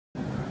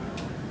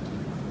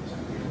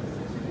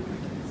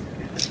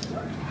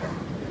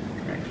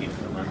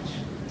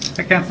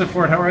Hey, Councillor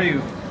Ford, how are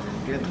you?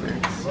 Good,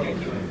 thanks.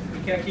 We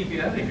can't keep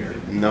you out of here.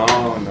 No.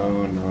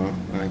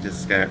 I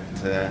just got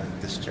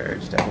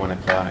discharged at 1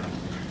 o'clock.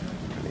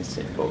 And they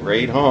said, go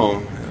right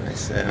home. And I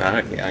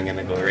said, okay, I'm going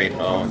to go right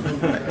home.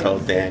 I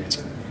told Dan,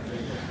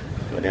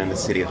 go down to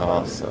City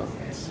Hall. So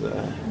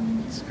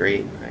it's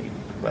great. I'm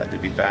glad to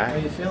be back. How are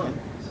you feeling?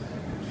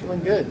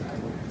 Feeling good.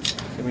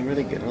 Feeling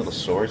really good. A little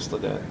sore. Still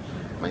got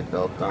my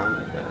belt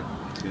on. I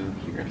got a tube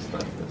here and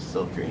stuff that's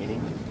still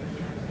draining.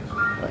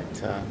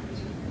 But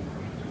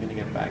I'm going to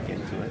get back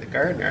into it. The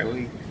gardener,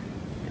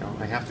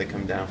 I have to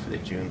come down for the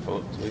June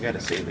vote. So we got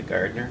to save the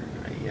gardener.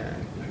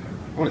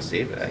 I want to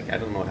save it. I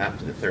don't know what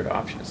happened to the third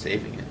option of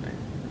saving it.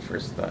 The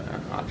first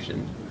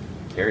option,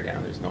 tear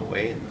down, there's no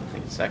way. And I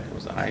think the second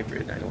was a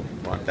hybrid. I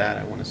don't want that.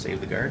 I want to save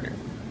the gardener.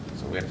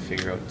 So we got to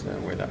figure out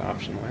where that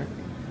option went.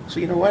 So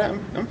you know what?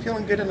 I'm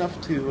feeling good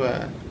enough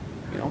to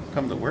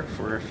come to work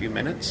for a few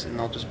minutes, and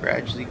I'll just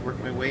gradually work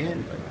my way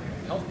in.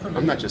 But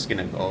I'm not just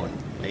going to go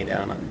and lay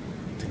down on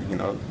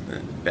the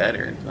bed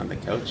or on the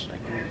couch. I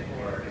can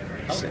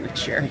sit in a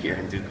chair here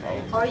and do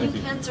calls. Are you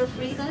cancer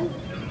free then?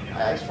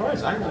 As far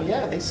as I know,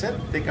 yeah, they said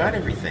they got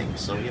everything.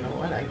 So you know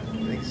what?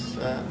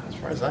 As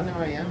far as I know,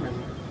 I am,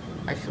 and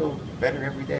I feel better every day.